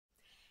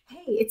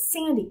Hey, it's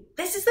Sandy.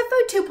 This is the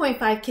Food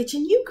 2.5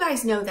 kitchen. You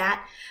guys know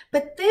that.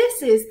 But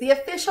this is the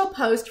official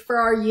post for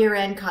our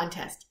year-end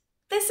contest.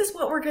 This is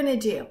what we're going to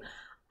do.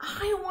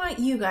 I want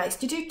you guys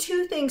to do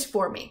two things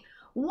for me.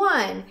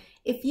 One,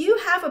 if you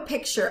have a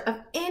picture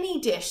of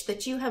any dish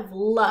that you have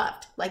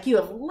loved, like you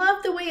have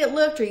loved the way it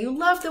looked, or you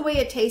love the way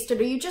it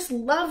tasted, or you just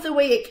love the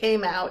way it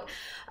came out,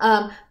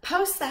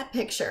 post that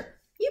picture.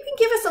 You can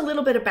give us a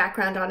little bit of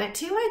background on it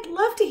too. I'd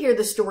love to hear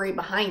the story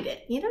behind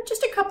it.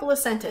 Just a couple of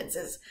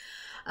sentences.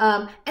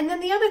 And then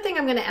the other thing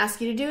I'm going to ask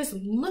you to do is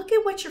look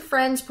at what your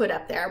friends put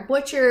up there,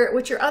 what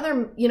your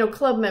other,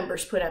 club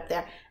members put up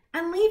there,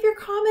 and leave your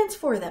comments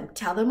for them.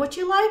 Tell them what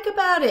you like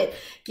about it.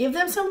 Give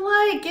them some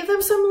like, give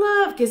them some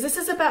love, because this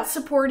is about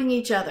supporting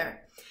each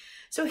other.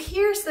 So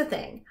here's the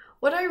thing.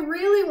 What I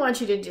really want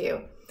you to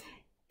do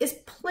is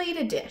plate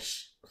a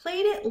dish.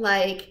 Plate it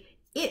like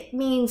it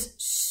means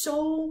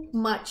so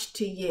much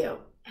to you.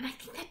 And I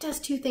think that does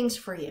two things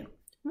for you.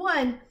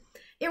 One,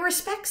 it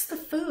respects the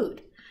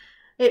food.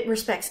 It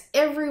respects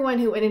everyone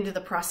who went into the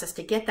process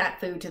to get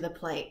that food to the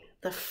plate.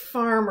 The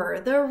farmer,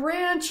 the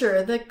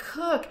rancher, the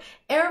cook,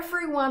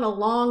 everyone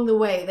along the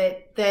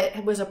way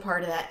that was a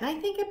part of that. And I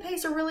think it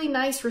pays a really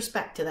nice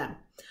respect to them.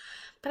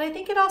 But I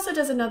think it also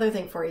does another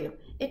thing for you.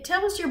 It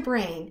tells your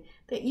brain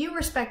that you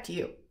respect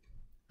you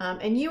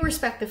and you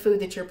respect the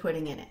food that you're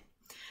putting in it.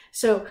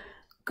 So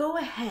go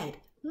ahead.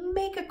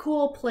 Make a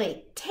cool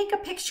plate, take a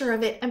picture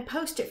of it and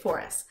post it for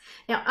us.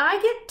 Now,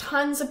 I get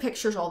tons of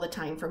pictures all the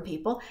time from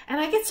people,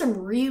 and I get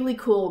some really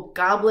cool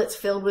goblets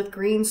filled with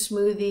green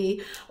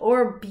smoothie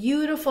or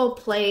beautiful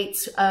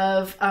plates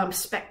of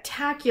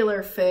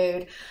spectacular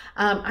food.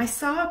 I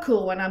saw a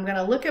cool one. I'm going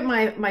to look at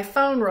my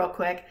phone real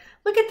quick.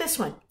 Look at this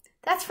one.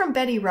 That's from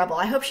Betty Rubble.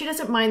 I hope she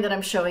doesn't mind that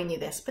I'm showing you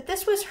this, but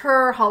this was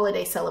her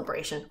holiday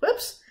celebration.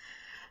 Whoops,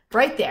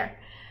 right there.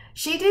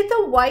 She did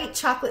the white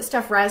chocolate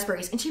stuffed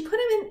raspberries and she put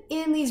them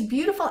in these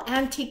beautiful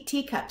antique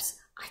teacups.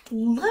 I'd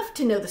love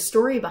to know the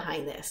story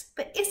behind this,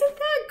 but isn't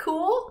that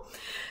cool?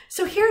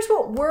 So here's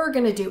what we're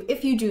going to do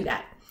if you do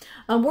that.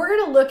 We're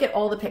going to look at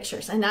all the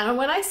pictures. And now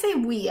when I say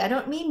we, I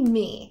don't mean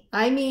me.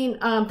 I mean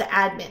the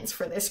admins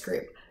for this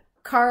group.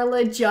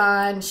 Carla,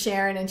 John,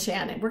 Sharon, and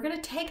Shannon. We're going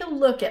to take a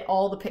look at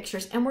all the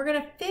pictures and we're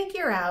going to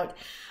figure out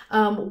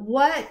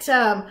what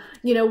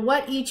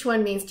each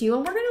one means to you.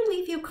 And we're going to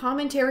leave you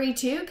commentary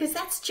too, because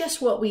that's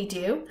just what we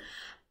do.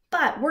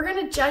 But we're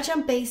going to judge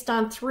them based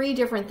on three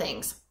different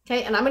things.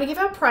 Okay. And I'm going to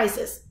give out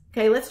prizes.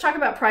 Okay. Let's talk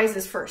about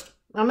prizes first.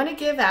 I'm going to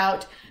give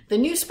out the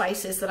new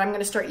spices that I'm going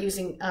to start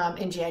using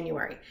in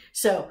January.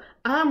 So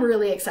I'm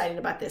really excited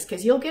about this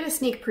because you'll get a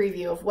sneak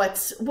preview of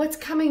what's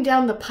coming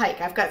down the pike.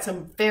 I've got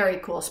some very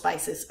cool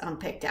spices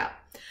picked out.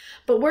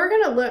 But we're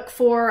going to look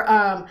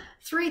for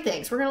three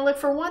things. We're going to look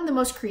for one, the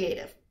most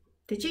creative.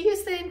 Did you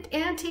use the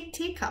antique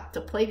teacup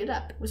to plate it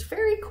up? It was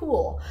very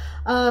cool.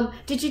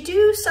 Did you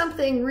do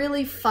something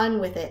really fun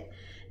with it?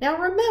 Now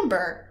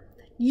remember,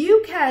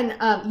 you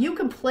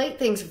can plate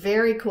things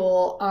very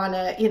cool on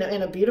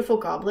in a beautiful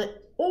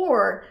goblet,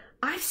 or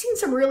I've seen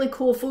some really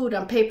cool food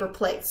on paper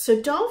plates.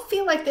 So don't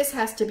feel like this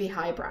has to be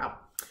highbrow.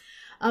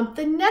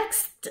 The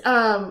next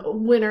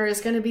winner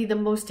is going to be the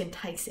most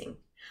enticing.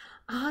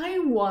 I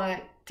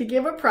want to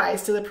give a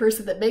prize to the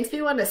person that makes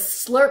me want to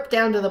slurp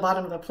down to the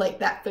bottom of the plate.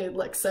 That food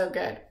looks so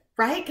good,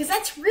 right? Because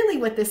that's really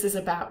what this is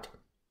about.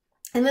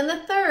 And then the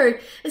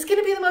third is going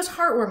to be the most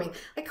heartwarming.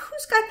 Like,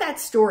 who's got that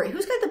story?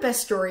 Who's got the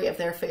best story of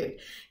their food?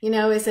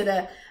 Is it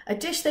a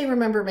dish they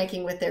remember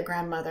making with their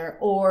grandmother?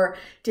 Or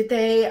did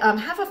they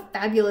have a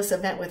fabulous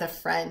event with a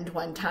friend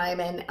one time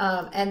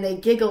and they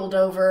giggled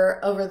over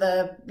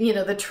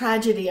the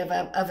tragedy of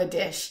a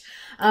dish?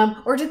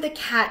 Or did the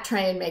cat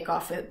try and make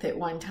off with it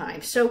one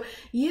time? So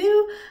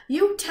you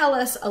tell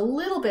us a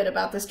little bit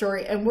about the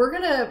story, and we're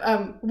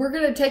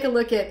gonna take a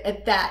look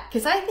at that,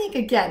 because I think,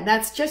 again,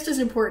 that's just as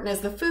important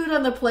as the food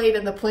on the plate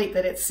and the plate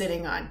that it's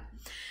sitting on.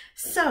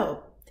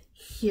 So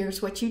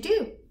here's what you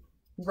do.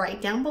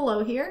 Right down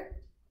below here,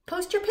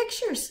 post your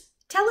pictures.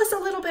 Tell us a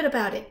little bit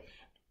about it,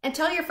 and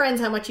tell your friends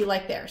how much you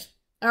like theirs.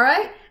 All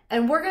right?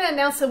 And we're gonna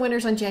announce the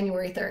winners on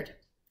January 3rd.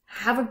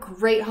 Have a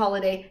great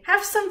holiday.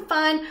 Have some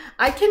fun.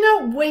 I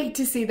cannot wait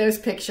to see those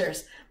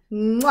pictures.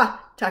 Mwah!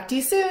 Talk to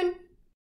you soon.